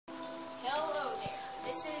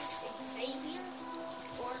This is Xavier,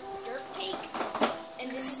 or Dirt Pig,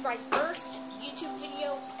 and this is my first YouTube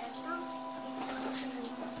video ever to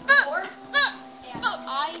record, and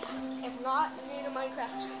I am not new to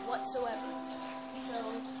Minecraft whatsoever. So,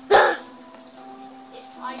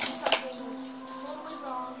 if I do something totally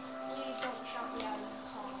wrong, please don't shout me out in the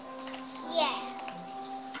comments. Yeah.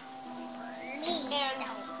 And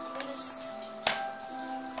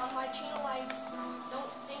on my channel, I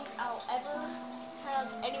don't think I'll ever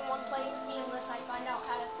have anyone play with me unless I find out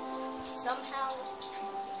how to somehow.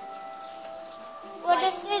 Well, like,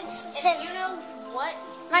 this is if you know what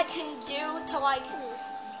I can do to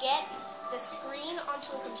get the screen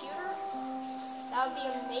onto a computer, that would be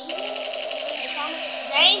amazing. Leave in the comments.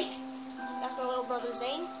 Zane, that's my little brother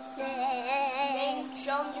Zane. Zane,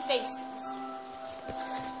 show them your faces.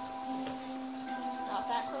 Not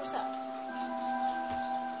that close up.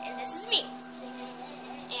 And this is me.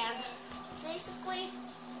 And basically,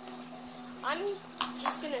 I'm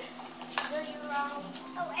just gonna show you around.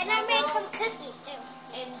 Oh, and I made some cookies too.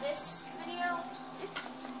 In this video,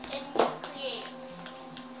 in creative.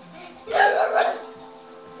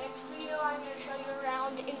 Next video, I'm gonna show you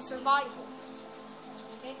around in survival.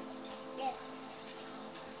 Okay? Yeah.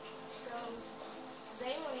 So,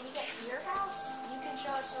 Zane, when we get to your house, you can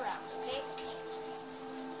show us around, okay?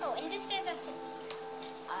 Oh, and this is a city.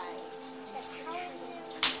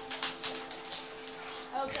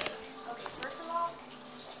 Okay, first of all,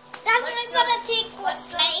 That's not gonna take what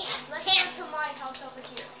place. let's go to my house over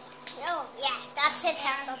here. Oh, yeah, that's his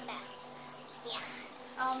house over there. Yeah.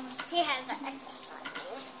 He has an excess on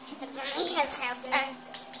you. He has house. And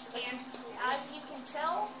as you can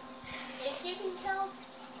tell, if you can tell,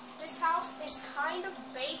 this house is kind of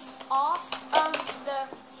based off of the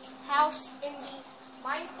house in the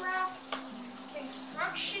Minecraft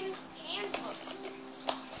construction handbook.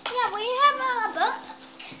 Yeah, we have a book.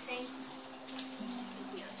 Same.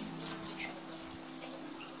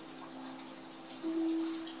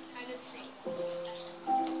 Kind of the same.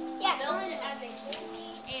 Yeah, Built it as a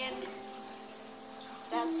wonky, and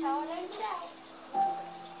that's how it ended out.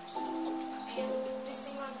 And this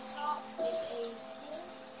thing on the top is a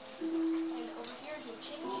pool, and over here is a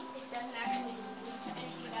chimney. It doesn't actually lead to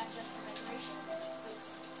anything, that's just for decoration. Oops,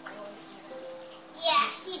 I always do that. Yeah,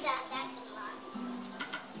 he does that a lot.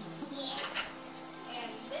 Yeah.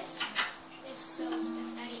 And this is so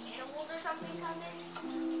if any animals or something come in,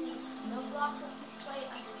 these milk blocks will play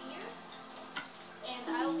under here, and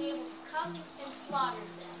I'll be able to come and slaughter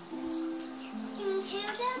them. Can you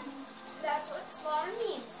kill them? That's what slaughter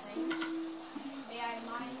means. May I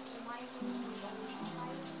remind you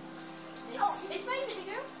this is my living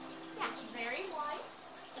room. Yeah. It's very wide.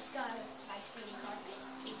 It's got a nice green carpet,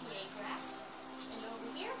 aka grass. And over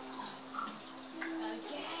here,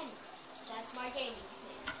 again, that's my gaming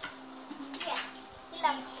thing. Yeah. He He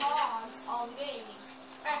loves hogs all the gamings.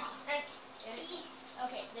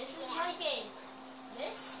 Okay, this is my game.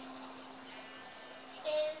 This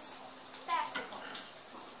is basketball.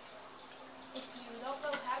 If you don't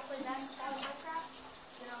know how to play basketball in Minecraft,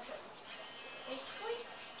 then I'll show you. Basically,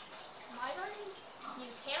 my learning, you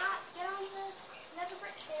cannot get on the nether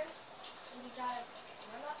brick stairs, and you gotta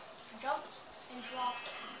run up, jump, and drop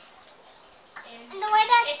it. And And the way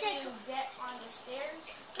that if you get on the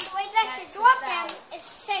stairs, you that's drop them valid. is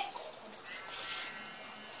sick.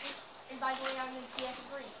 And by the way, I'm in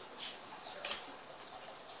PS3. So.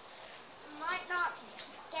 Might not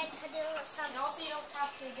get to do And something. also, you don't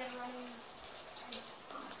have to get a running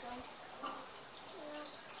jump.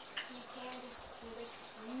 You can just do this.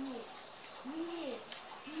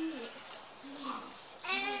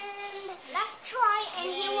 And let's try, and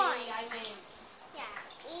he won. Yay, I win. Yeah.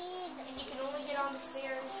 And you can only get on the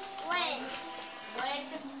stairs When when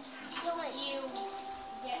you win.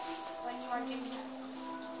 when you are given that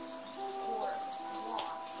or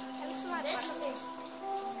lost. Thanks so much. This is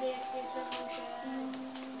the escape revolution.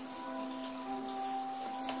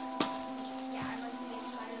 Yeah, I like to make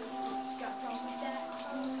spiders jump like that.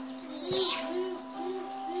 Yeah.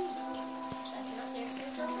 That's not the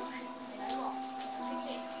escape revolution, and I lost. That's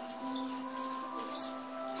okay. This is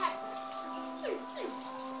Pac-Man.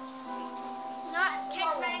 Not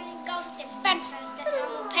Pac-Man Ghost Defenses, the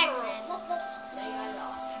normal Pac-Man. Dang, I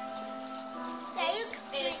lost. Yeah, you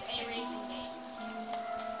This is a racing game.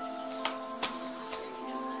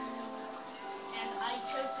 And I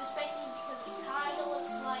chose this painting because it kind of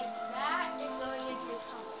looks like that is going into a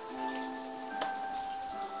tunnel.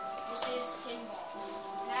 This is pinball.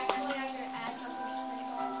 And actually, I'm going to add something to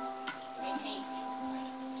pinball. A painting.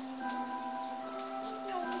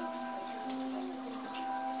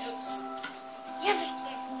 Oops. Yes.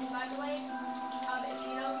 And by the way, if you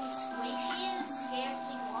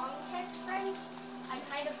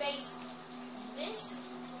kind of based this,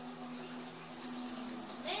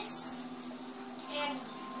 and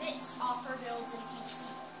this off her builds in PC.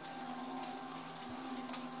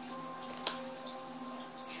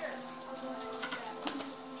 Sure, I'll go ahead and do that one.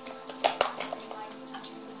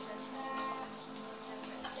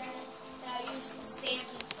 And I use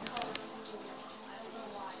Stampy's color. I don't know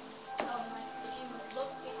why. If you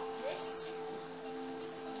look at this,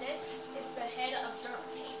 this is the head of Dirt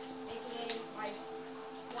Tape, aka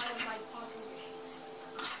one of my contributions.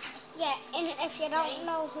 Yeah, and if you don't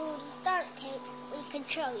know who's Dirt Tape, we can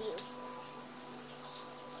show you.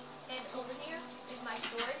 And over here is my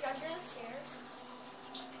storage under the stairs,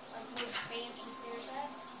 like those fancy stairs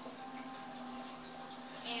have.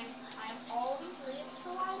 And I have all these lamps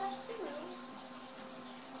to light up the room.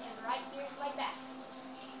 And right here's my bathroom.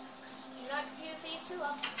 Do not confuse these two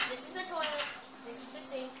up. This is the toilet. This is the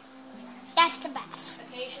sink. That's the bath.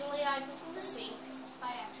 Occasionally I poop in the sink by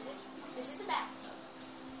accident. This is the bathtub.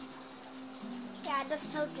 Yeah, I just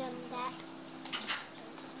told them that.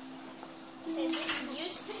 And this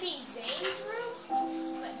used to be Zane's room,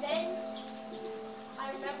 but then I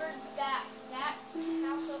remembered that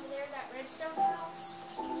house over there, that redstone house,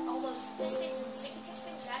 all those pistons and sticky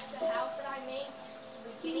pistons, that's the house that I made at the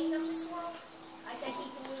beginning of this world. I said he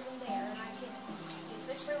can move them there, and I can use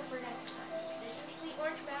this room for an exercise. This is the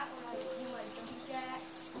orange mat where I do my jumping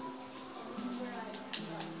jacks, and this is where I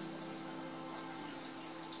run.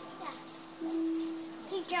 Yeah.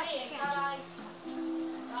 He jumped. Hey, I thought I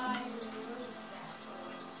removed that.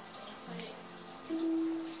 Put it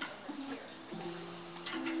over here.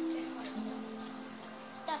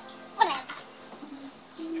 Just whatever.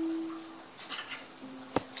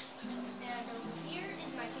 And over here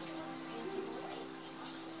is my kitchen with fancy light.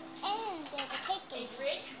 And there's a cake. A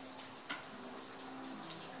fridge.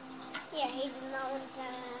 Yeah, he's known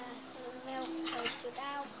the milk posted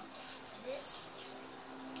out. This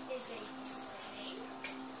is a sink.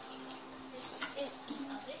 This is the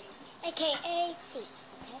oven. AKA seat.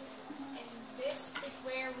 Okay. And this is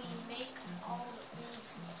where we make all the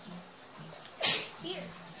foods here.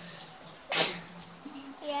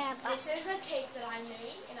 Yeah, but This is a cake that I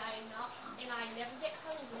made, and I never get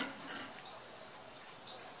hungry.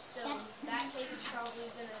 So that cake is probably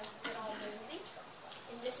gonna get all moldy.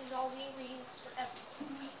 And this is all the ingredients for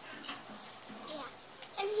everything. yeah.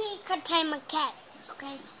 And he could tame a cat.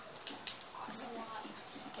 Okay. That's a lot.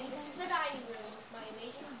 Okay, this is the dining room with my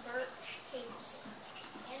amazing birch table set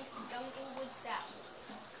and Duncan wood salad.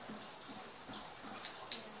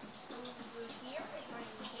 And over here is my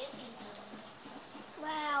enchanting room.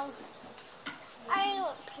 Well, I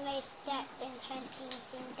will place that enchanting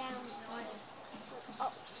thing down. No, I didn't.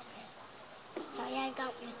 Oh. Sorry, I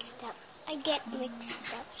got mixed up. I get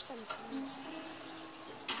mixed up sometimes.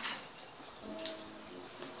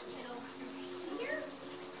 And over here,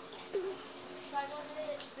 so I wanted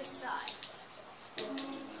it this side.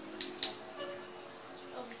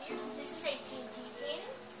 Over here, this is a TNT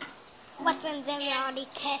cannon. What's in them And already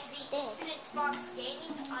tested? The Infinite Fox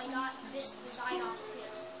Gaming, I got this design off of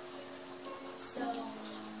him. So,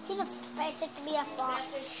 He's basically a that's a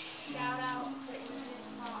fox. shout out to Infinite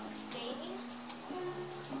Fox Gaming.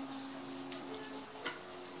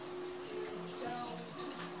 So,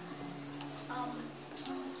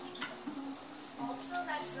 also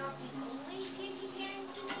that's not the only TNT cannon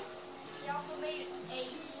he made. He also made a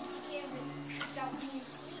TNT cannon that shoots out TNT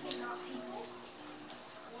and not people,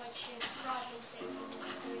 which is probably safer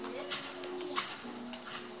than doing this.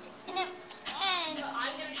 And So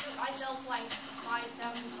I'm gonna shoot myself like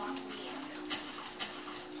 5,000 blocks in the air now.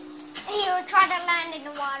 he will try to land in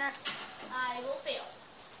the water. I will fail.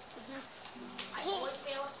 I He- always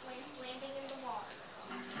fail at landing in the water.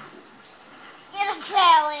 You're gonna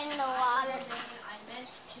fail in the water. I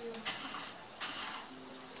meant to.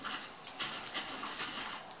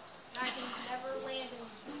 And I can never land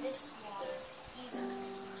in this water either.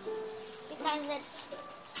 Because it's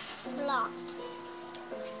blocked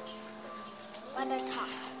by the top.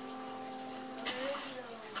 There is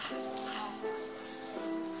no top on this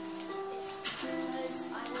thing. It's because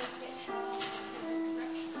I always get shot off in a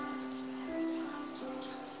different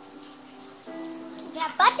direction. The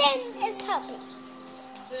button is helping.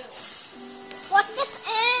 Boom. What's this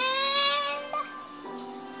end?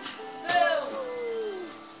 Boom.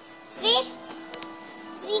 See?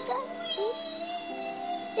 See, guys?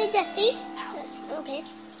 Did you see? Ow. Okay.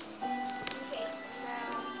 Okay,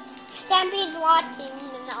 now Stampy's watching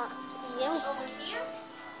the not video. over here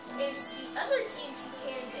is the other TNT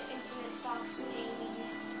cannon that Infinite Fox Gaming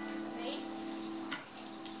made.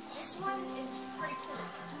 This one is pretty cool.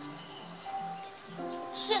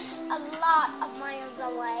 just a lot of miles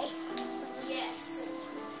away. Yes.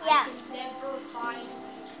 Yeah. I can never find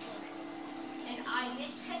the explosion. And I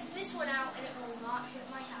did test this one out, and it will not hit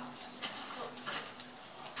my house.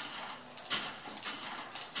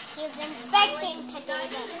 He's inspecting to do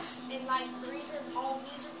this. this. And like the reason all of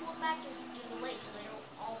these are pulled back is the delay, so they don't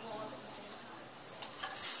all blow up at the same time. So.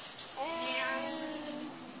 And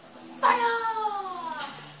fire!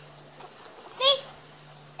 See?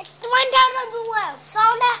 It went out of the well.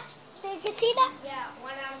 Saw that? Did you see that? Yeah, it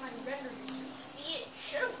went out of my render distance. See, it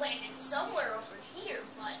should have landed somewhere over here,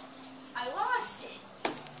 but I lost it.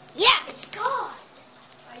 Yeah. It's gone.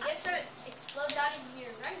 I guess it explodes out of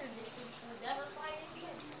your render distance, you'll never find it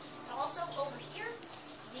again. Also, over here,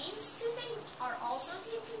 these two things are also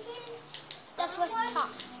TNT cannons. That's what's top.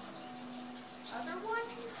 Other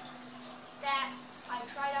ones that I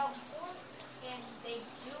tried out before, and they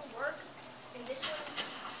do work. And this one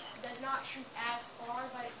does not shoot as far,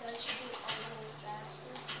 but it does shoot a little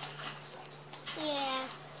faster. Yeah,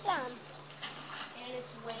 some. And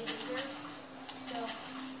it's way bigger. So,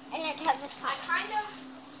 and it has a top. I kind of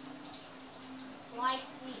like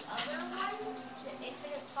the other one, the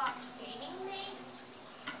Infinite Fox Gaming made,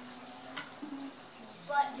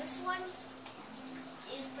 but this one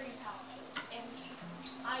is pretty powerful. And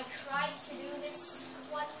I tried to do this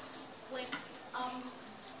one with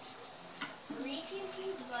 3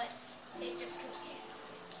 TNTs, but it just couldn't handle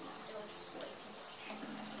it. It was way too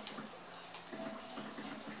much.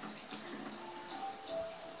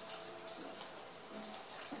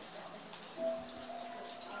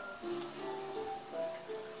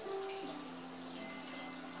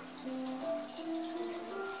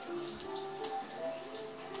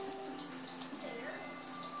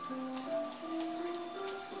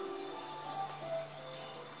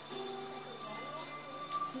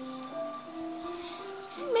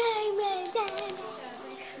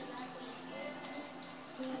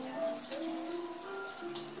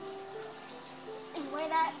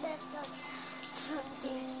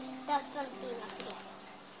 That's something up here.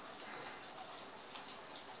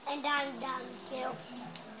 And I'm done too.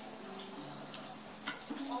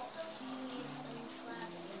 Also,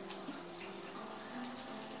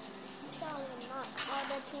 so not all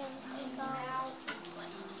the TNT go out.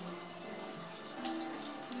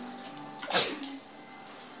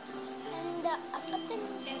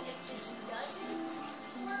 And if this doesn't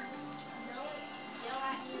work, don't yell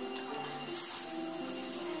at me.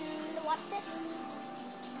 What's this?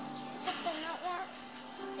 Does it not work?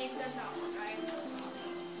 It does not work. I am so sorry.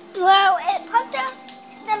 Well,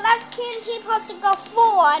 the left TNT supposed to go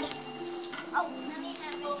forward. Oh, let me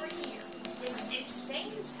have it over here. This is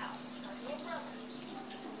Zane's house, not your brother.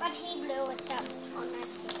 But he blew it up on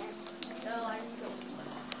accident. So I'm going.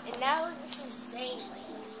 And now this is Zane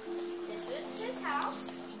Lane. This is his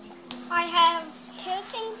house. I have 2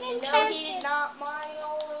 things in No, he did not mine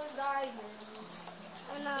all those diamonds.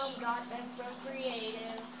 Oh, no. He got them from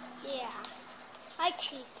Creative. Yeah. I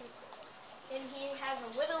cheated. And he has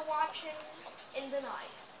a wither watching in the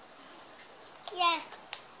night. Yeah.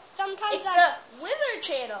 Sometimes it's the Wither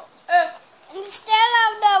channel. Instead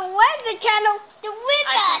of the weather channel, the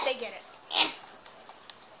wither. I think they get it.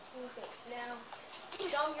 Okay, now,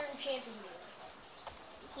 show your enchanting room.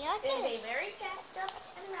 It is a very jacked up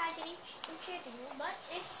and raggedy enchanting room, but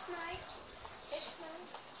it's nice. It's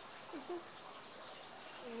nice.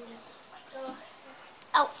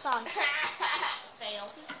 Oh, sorry.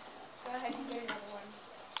 Fail. Go ahead and get another one.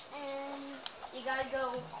 And you gotta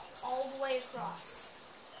go all the way across.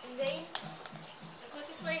 And then the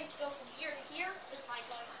quickest way to go from here to here is by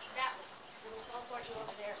going that way. So we'll teleport you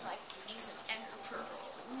over there like you use an ender pearl.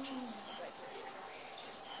 Right there.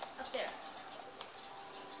 Up there.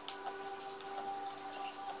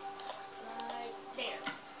 Right there.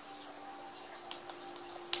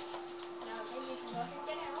 Now then you can go ahead and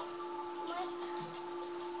get out.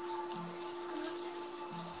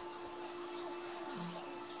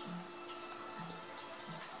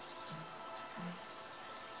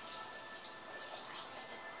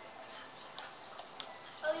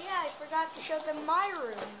 Oh yeah, I forgot to show them my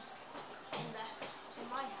room in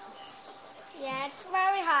my house. Yeah, it's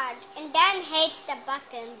very hard. And Dan hates the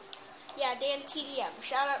button. Yeah, Dan TDM.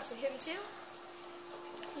 Shout out to him too.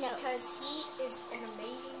 No. Because he is an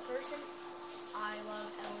amazing person. I love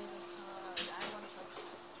Ellie the Pug. I want to play.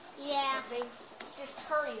 Yeah. They just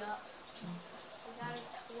hurry up. We gotta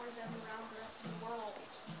tour them around the rest of the world.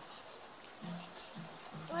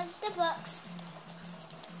 What's the books?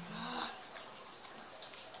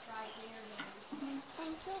 Right here.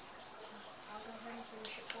 Thank you. I'll go ahead and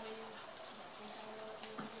finish it for you. I think I know what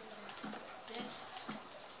you want to do. This.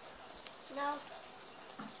 No.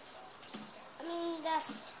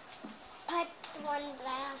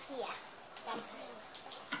 Yeah. That's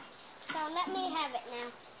right. So let me have it now.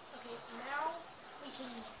 Okay, now we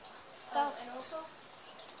can Go. And also,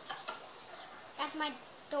 that's my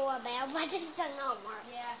doorbell, but it's the number.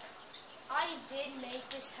 Yeah, I did make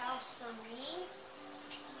this house for me,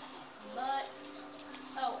 but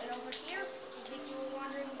and over here, in case you were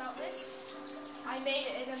wondering about this, I made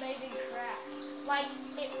an amazing track. Like,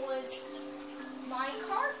 it was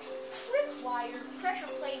minecart, tripwire,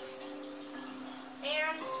 pressure plate,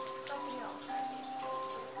 and something else, I think,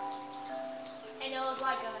 too. And it was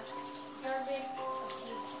like a pyramid of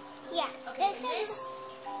TNT. Yeah. Okay, and this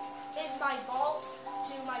is my vault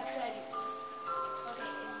to my treasures. Okay,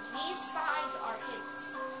 and these sides are hints.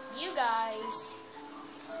 You guys,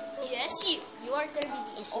 yes you aren't going to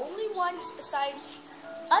be the only ones besides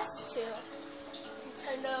us two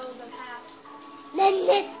to know the path.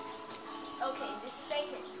 Okay, this is a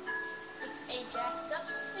hint. It's a jacked up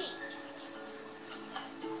feet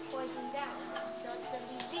pointing down. So it's going to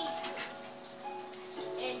be these two.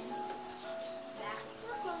 And that's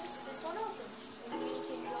the closest this one opens. And you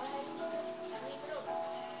can go ahead and leave it open.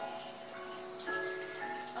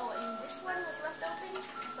 Oh, and this one was left open,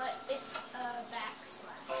 but it's a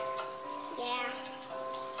backslash. Yeah.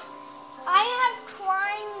 I have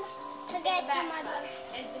trying to get to my...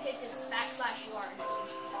 And the hint is backslash you are.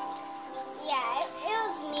 Yeah, it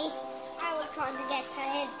was me. I was trying to get to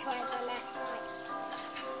his treasure last night.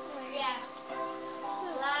 Yeah.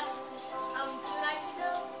 Last, 2 nights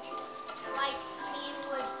ago, like, he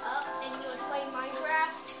was up and he was playing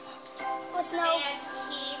Minecraft. With no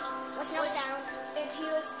sound. And he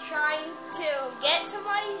was trying to get to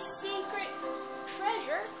my secret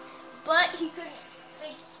treasure, but he couldn't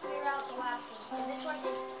figure out the last one. And this one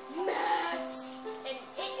is maths. And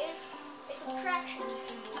it is a subtraction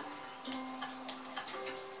symbol.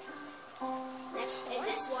 And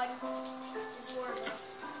this one is more of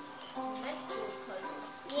a mental puzzle.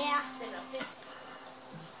 Yeah. Than a physical.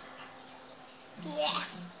 Yeah.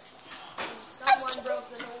 And someone broke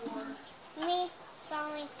the door. Me.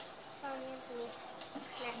 Sorry. It's me.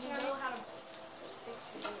 You know how to fix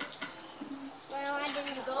the door. Well, I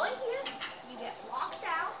didn't. You go in here, you get locked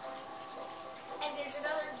out, and there's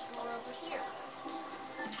another door over here.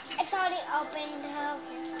 It's already opened.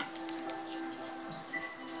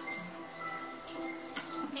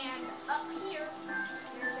 And up here,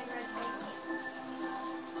 there's a redstone here.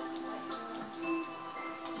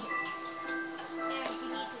 And you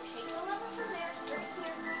need to take the lever from there, right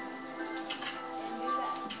here, and do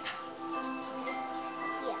that.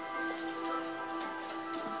 Yeah.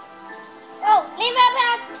 Oh, leave it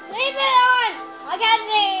back! Leave it on! I can't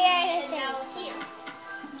see And anything. now here,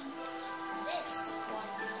 this one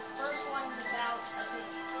is the first one without a hint.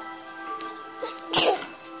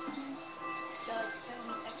 So it's going to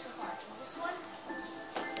be extra hard. And this one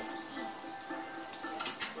is easy. It's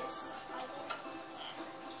just this, I think.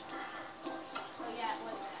 Oh yeah, it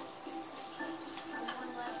was that.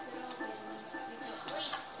 Someone left it open. You can at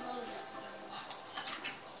least close it.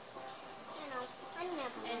 I know. I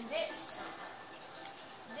never. And this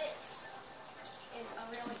is a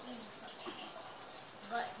really easy puzzle.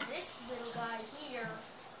 But this little guy here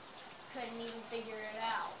couldn't even figure it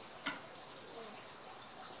out.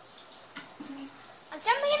 I'm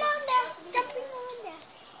jumping on there. Jumping on there.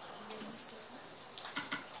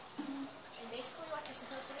 And basically what you're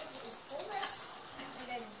supposed to do is pull this, and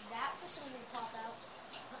then that piston will pop out.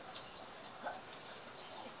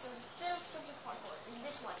 It's a bit of simple parkour. And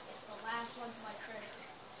this one is the last one to my treasure.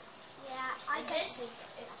 Yeah, I And can this see.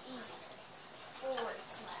 is easy. /.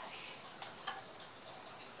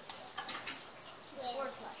 Yeah.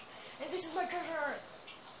 /. And this is my treasure.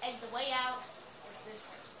 And the way out is this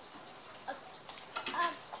one. Of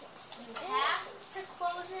course. You have to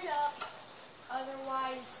close it up,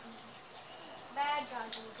 otherwise bad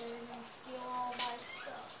guys will get in and steal all my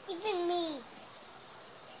stuff. Even me.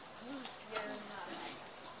 You're not bad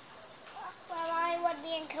guys. Well, I would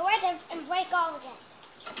be incorrect and break all again.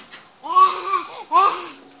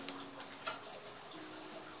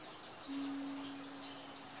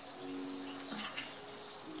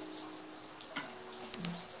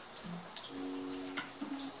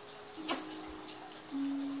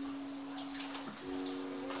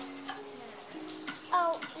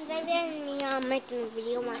 Oh, they're getting me making a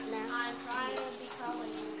video right now. I'm trying to become a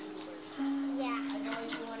YouTuber. Yeah, I've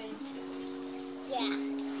always wanted to. yeah.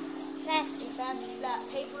 That's In fact, that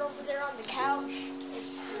paper over there on the couch is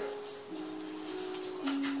proof.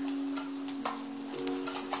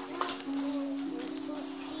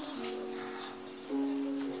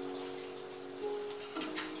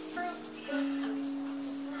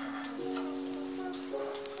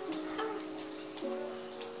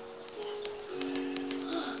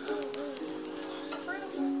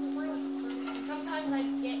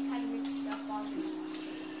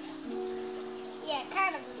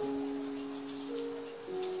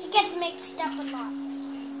 up a lot.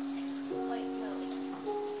 Wait, no.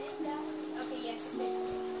 Did that one? Okay, yes, it did.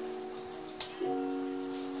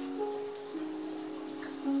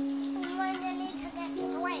 When you need to get to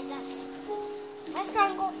the way, let's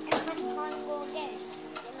triangle and press triangle again.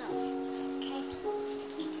 You know. Okay.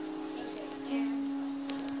 And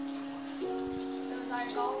those are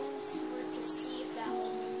goals were to see if that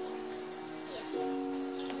one.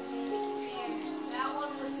 And that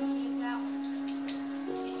one was to see if that one.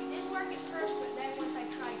 It did work at first, but then once I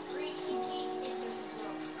tried 3TT, it just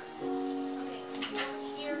broke. Okay, over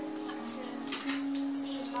here to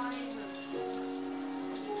see my room.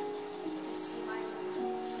 To see my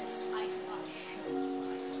room, because I cannot show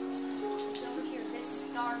my room. It's over here, this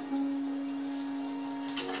dark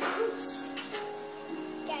spruce.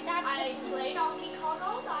 Yeah, that's I play Donkey Kong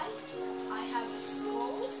all night. I have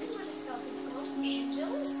skulls and where the skeleton skulls,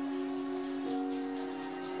 angels.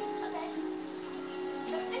 Okay.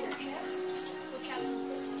 Some inner chests, which have some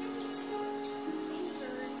pistons,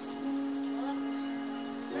 fingers,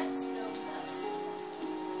 redstone dust,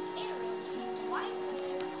 arrows, white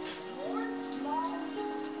wood, more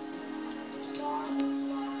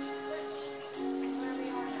blocks, 13, and where we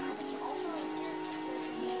are now. Also here, there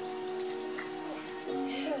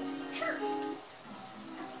should be sure.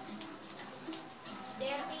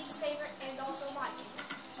 Dan B's favorite and also my favorite.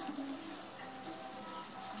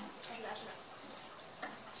 Okay, that's enough.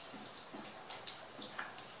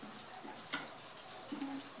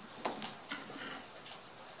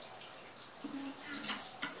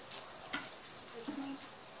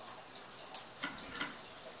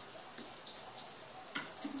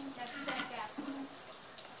 That's that apples.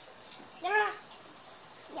 Yeah,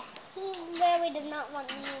 he really did not want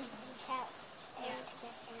to use his house. Yeah.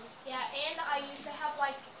 Yeah, and I used to have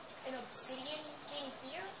like an obsidian thing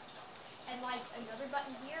here, and like another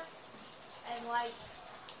button here, and like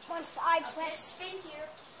Once I a press, piston here,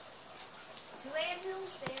 2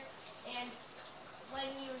 anvils there, and when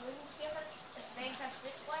you were living together, if they press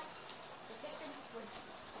this one, the piston would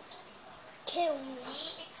kill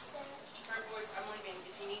me. extend. Alright boys, I'm leaving.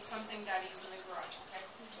 If you need something, Daddy's in the garage, okay?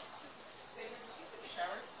 David, did you take a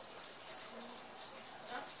shower?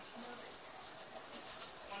 Huh?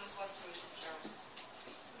 When was the last time you took a shower?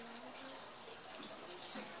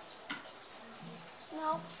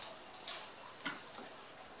 No.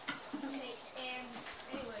 Okay, and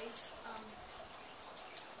anyways,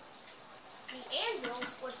 the anvils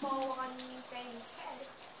would fall on Fanny's head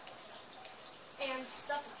and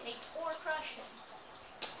suffocate or crush him.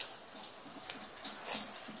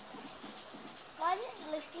 Why is it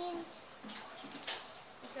looking?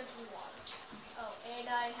 Because we water. Oh, and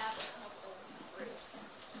I have a couple roof.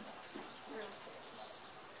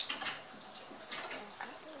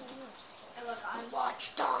 And look, I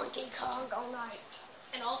watch Donkey Kong all night.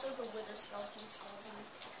 And also the wither skeleton skulls and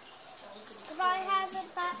skeleton Could I have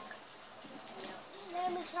skulls. it back? Yeah.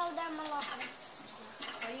 Let me show them a lot.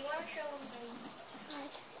 What do you want to show them?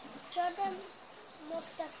 Show them more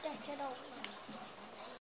stuff that you don't know.